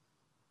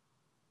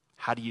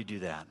 How do you do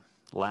that?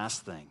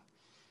 Last thing,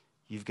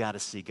 you've got to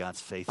see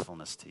God's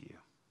faithfulness to you.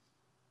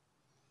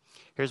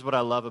 Here's what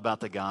I love about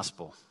the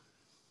gospel.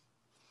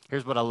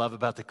 Here's what I love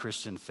about the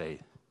Christian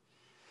faith.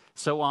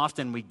 So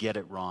often we get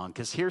it wrong,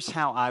 because here's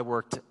how I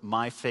worked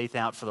my faith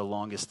out for the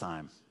longest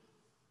time.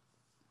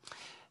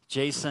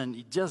 Jason,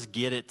 you just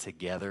get it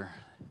together.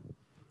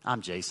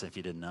 I'm Jason, if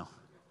you didn't know.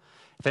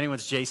 If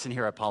anyone's Jason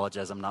here, I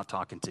apologize. I'm not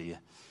talking to you.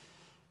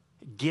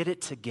 Get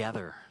it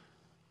together.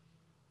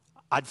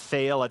 I'd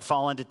fail. I'd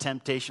fall into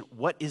temptation.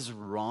 What is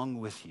wrong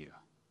with you?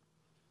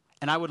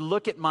 And I would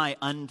look at my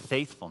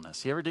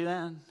unfaithfulness. You ever do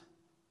that?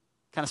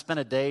 Kind of spend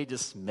a day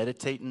just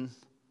meditating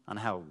on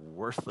how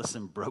worthless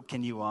and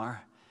broken you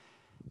are.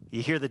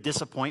 You hear the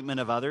disappointment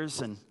of others,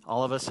 and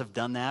all of us have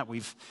done that.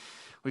 We've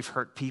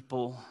hurt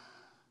people.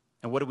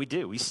 And what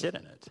do? We sit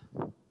in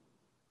it.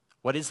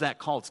 What is that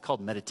called? It's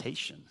called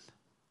meditation.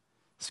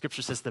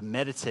 Scripture says to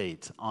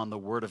meditate on the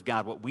word of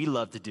God. What we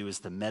love to do is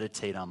to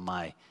meditate on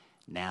my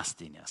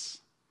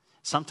nastiness.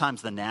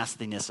 Sometimes the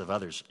nastiness of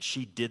others.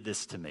 She did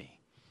this to me.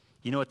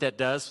 You know what that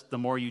does? The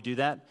more you do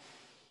that,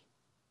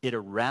 it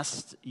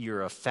arrests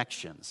your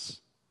affections.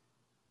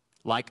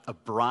 Like a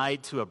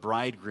bride to a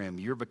bridegroom,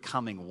 you're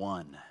becoming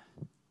one.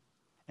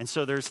 And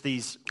so there's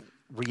these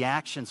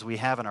reactions we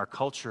have in our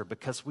culture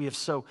because we have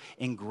so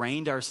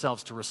ingrained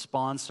ourselves to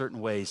respond certain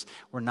ways.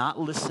 We're not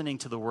listening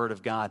to the Word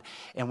of God.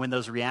 And when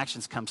those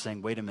reactions come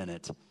saying, wait a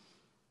minute,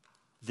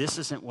 this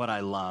isn't what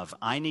I love.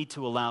 I need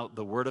to allow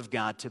the Word of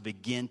God to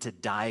begin to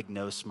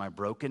diagnose my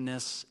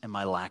brokenness and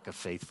my lack of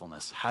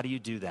faithfulness. How do you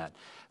do that?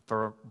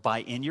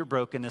 By in your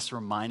brokenness,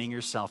 reminding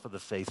yourself of the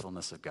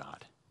faithfulness of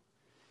God.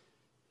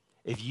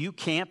 If you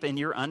camp in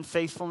your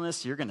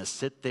unfaithfulness, you're going to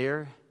sit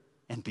there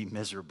and be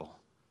miserable.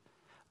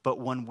 But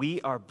when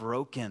we are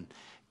broken,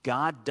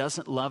 God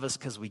doesn't love us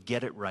because we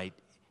get it right.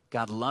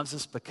 God loves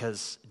us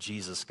because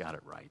Jesus got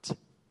it right.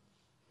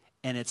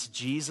 And it's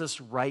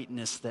Jesus'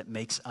 rightness that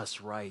makes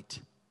us right.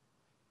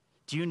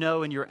 Do you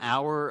know in your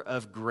hour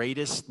of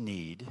greatest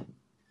need,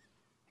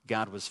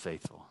 God was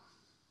faithful?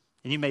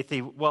 And you may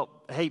think,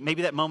 well, hey,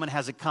 maybe that moment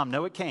hasn't come.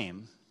 No, it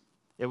came.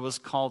 It was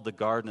called the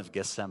Garden of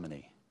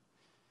Gethsemane.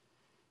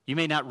 You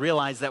may not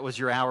realize that was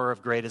your hour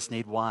of greatest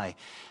need. Why?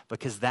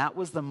 Because that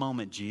was the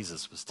moment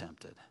Jesus was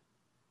tempted.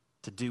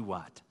 To do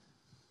what?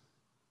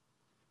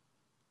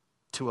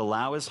 To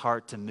allow his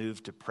heart to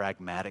move to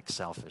pragmatic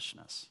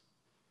selfishness.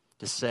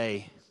 To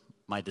say,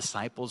 my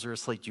disciples are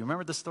asleep. Do you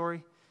remember the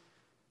story?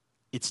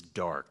 It's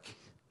dark.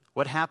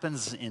 What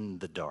happens in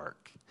the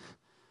dark?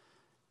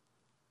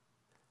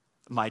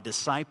 My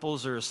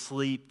disciples are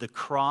asleep. The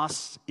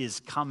cross is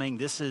coming.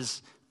 This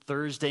is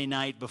Thursday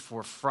night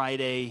before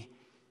Friday.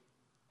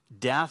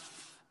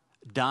 Death,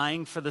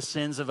 dying for the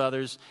sins of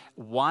others.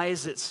 Why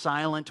is it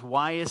silent?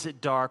 Why is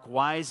it dark?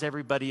 Why is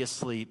everybody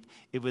asleep?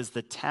 It was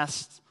the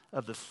test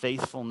of the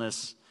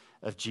faithfulness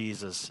of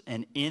Jesus.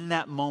 And in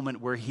that moment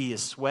where he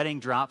is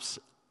sweating drops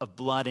of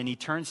blood and he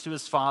turns to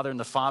his Father and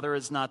the Father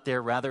is not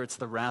there, rather it's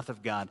the wrath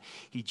of God,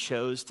 he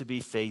chose to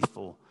be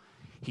faithful.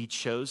 He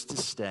chose to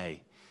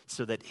stay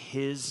so that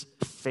his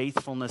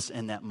faithfulness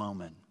in that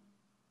moment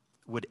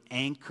would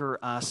anchor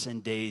us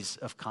in days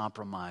of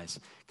compromise.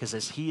 Because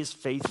as he is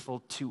faithful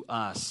to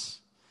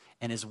us,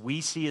 and as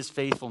we see his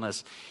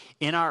faithfulness,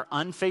 in our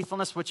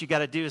unfaithfulness, what you got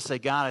to do is say,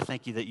 God, I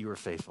thank you that you are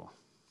faithful.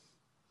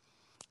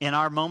 In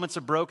our moments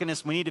of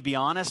brokenness, we need to be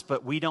honest,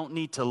 but we don't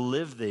need to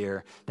live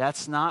there.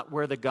 That's not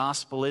where the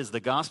gospel is. The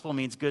gospel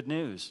means good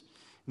news.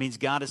 It means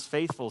God is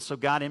faithful. So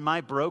God, in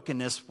my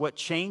brokenness, what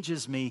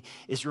changes me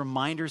is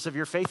reminders of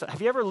your faithfulness.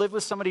 Have you ever lived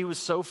with somebody who was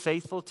so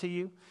faithful to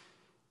you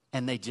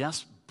and they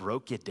just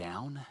broke you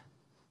down?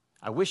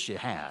 I wish you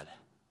had.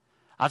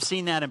 I've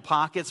seen that in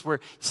pockets where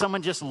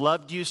someone just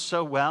loved you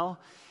so well,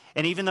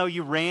 and even though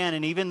you ran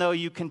and even though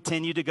you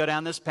continued to go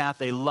down this path,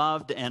 they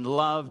loved and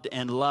loved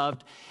and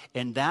loved,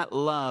 and that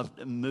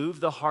love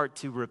moved the heart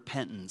to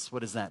repentance.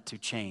 What is that? To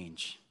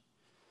change.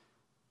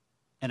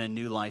 And a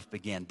new life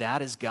began.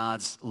 That is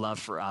God's love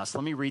for us.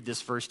 Let me read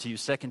this verse to you,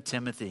 2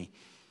 Timothy.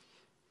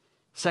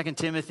 2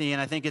 Timothy,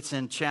 and I think it's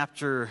in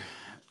chapter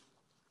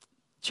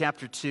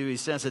 2, he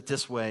says it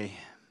this way.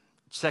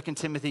 2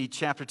 Timothy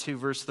chapter 2,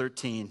 verse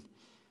 13.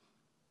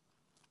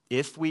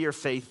 If we are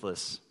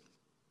faithless,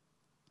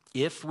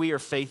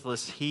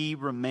 he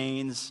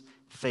remains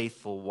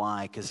faithful.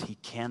 Why? Because he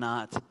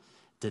cannot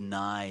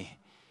deny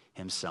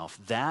himself.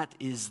 That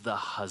is the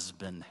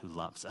husband who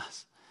loves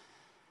us.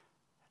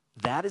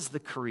 That is the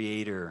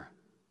Creator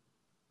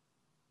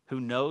who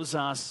knows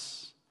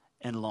us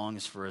and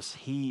longs for us.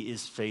 He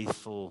is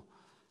faithful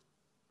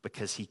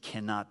because he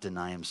cannot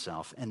deny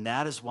himself. And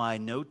that is why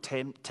no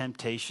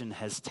temptation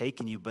has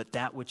taken you but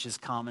that which is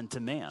common to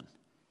man.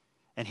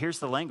 And here's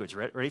the language.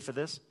 Ready for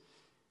this?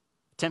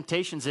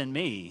 Temptation's in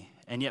me,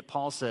 and yet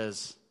Paul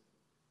says,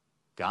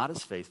 God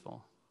is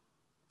faithful.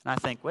 And I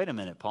think, wait a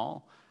minute,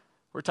 Paul.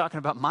 We're talking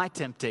about my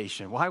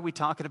temptation. Why are we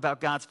talking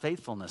about God's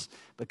faithfulness?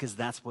 Because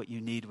that's what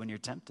you need when you're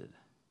tempted.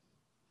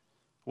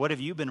 What have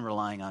you been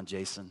relying on,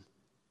 Jason?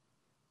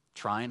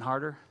 Trying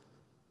harder?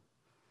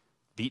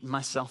 Beating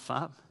myself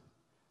up?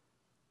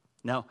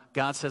 No,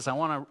 God says, I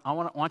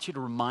want you to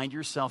remind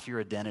yourself your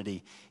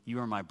identity. You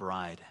are my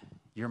bride.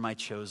 You're my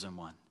chosen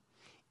one.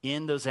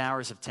 In those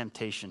hours of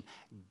temptation,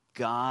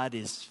 God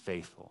is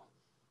faithful.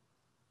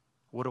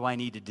 What do I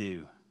need to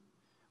do?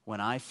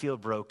 When I feel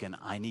broken,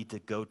 I need to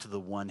go to the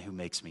one who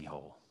makes me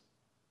whole.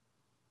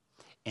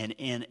 And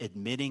in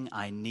admitting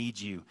I need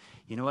you,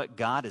 you know what?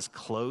 God is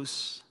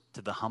close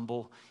to the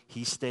humble.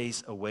 He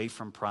stays away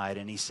from pride.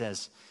 And he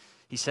says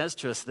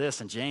to us this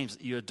in James,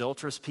 you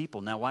adulterous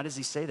people. Now, why does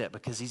he say that?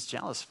 Because he's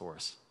jealous for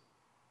us.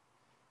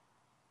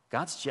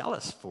 God's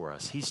jealous for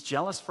us. He's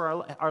jealous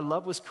for our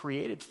love was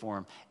created for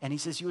him. And he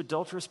says, you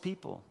adulterous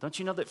people. Don't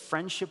you know that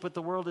friendship with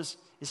the world is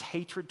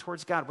hatred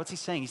towards God? What's he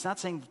saying? He's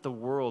not saying that the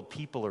world,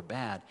 people are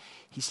bad.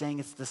 He's saying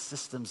it's the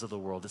systems of the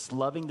world. It's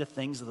loving the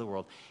things of the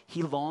world.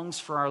 He longs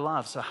for our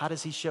love. So how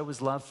does he show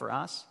his love for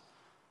us?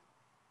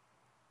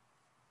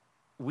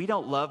 We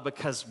don't love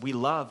because we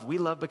love. We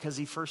love because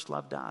he first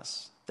loved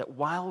us. That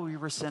while we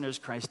were sinners,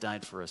 Christ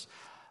died for us.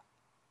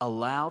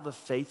 allow the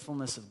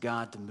faithfulness of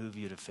God to move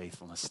you to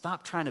faithfulness.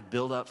 Stop trying to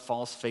build up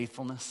false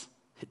faithfulness.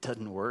 It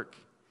doesn't work.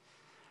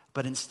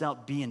 But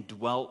instead, be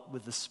indwelt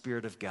with the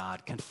Spirit of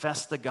God.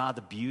 Confess to God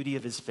the beauty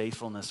of his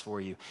faithfulness for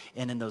you.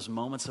 And in those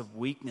moments of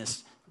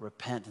weakness,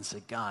 repent and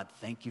say, God,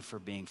 thank you for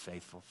being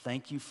faithful.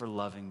 Thank you for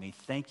loving me.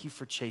 Thank you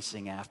for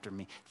chasing after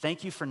me.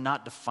 Thank you for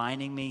not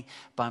defining me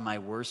by my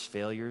worst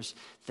failures.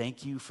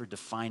 Thank you for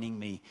defining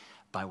me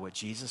by what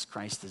Jesus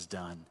Christ has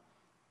done.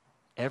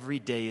 Every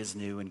day is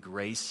new, and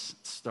grace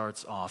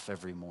starts off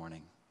every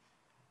morning.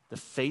 The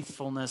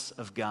faithfulness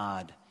of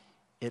God,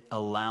 it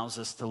allows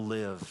us to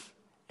live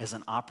as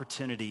an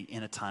opportunity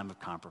in a time of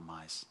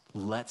compromise.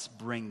 Let's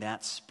bring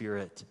that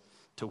Spirit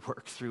to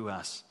work through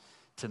us,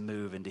 to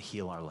move and to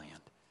heal our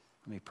land.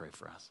 Let me pray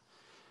for us.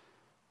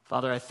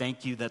 Father, I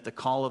thank you that the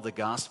call of the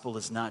gospel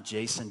is not,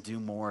 Jason, do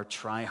more,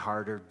 try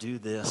harder, do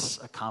this,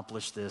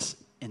 accomplish this.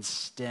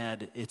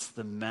 Instead, it's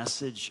the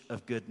message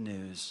of good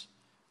news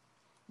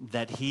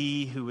that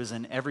he who is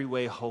in every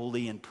way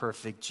holy and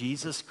perfect,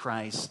 Jesus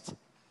Christ,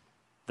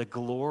 the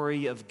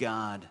glory of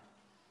God,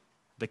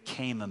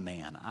 became a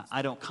man.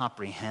 I don't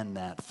comprehend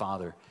that,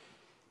 Father.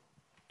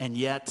 And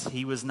yet,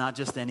 he was not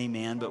just any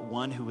man, but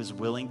one who was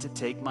willing to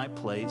take my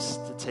place,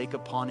 to take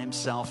upon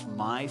himself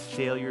my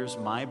failures,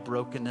 my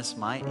brokenness,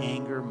 my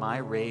anger, my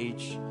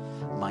rage,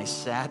 my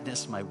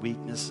sadness, my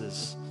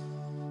weaknesses,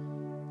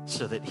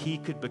 so that he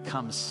could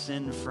become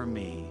sin for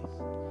me,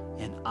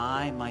 and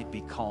I might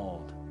be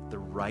called the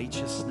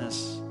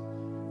righteousness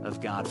of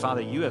God.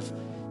 Father, you have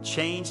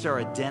changed our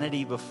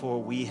identity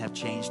before we have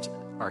changed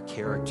our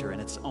character,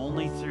 and it's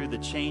only through the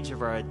change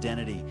of our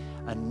identity,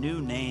 a new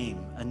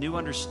name, a new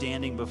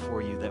understanding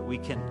before you, that we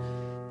can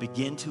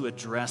begin to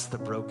address the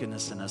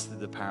brokenness in us through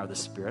the power of the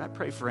Spirit. I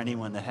pray for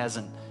anyone that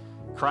hasn't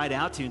cried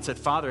out to you and said,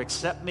 Father,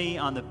 accept me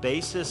on the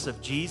basis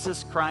of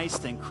Jesus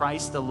Christ and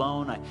Christ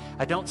alone.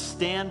 I don't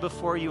stand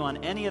before you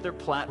on any other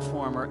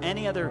platform or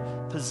any other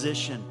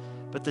position,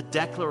 but the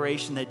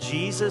declaration that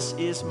Jesus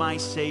is my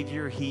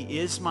Savior, he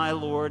is my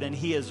Lord, and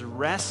he has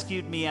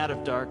rescued me out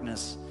of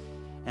darkness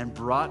and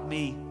brought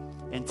me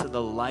into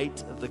the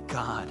light of the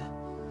God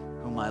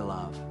whom I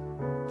love.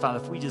 Father,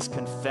 if we just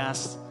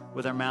confess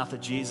with our mouth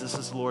that Jesus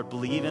is Lord,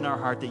 believe in our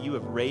heart that you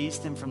have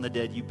raised him from the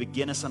dead, you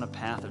begin us on a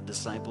path of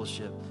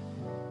discipleship.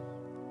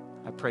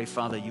 I pray,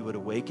 Father, you would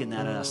awaken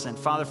that in us. And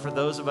Father, for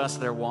those of us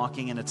that are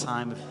walking in a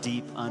time of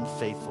deep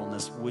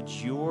unfaithfulness, would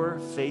your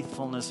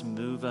faithfulness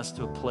move us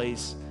to a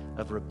place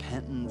of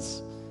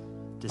repentance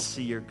to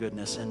see your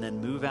goodness, and then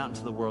move out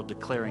into the world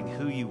declaring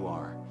who you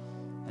are.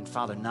 And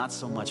Father, not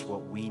so much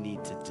what we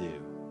need to do.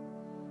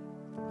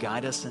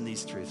 Guide us in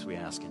these truths, we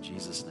ask in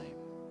Jesus' name.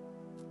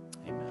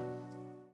 Amen.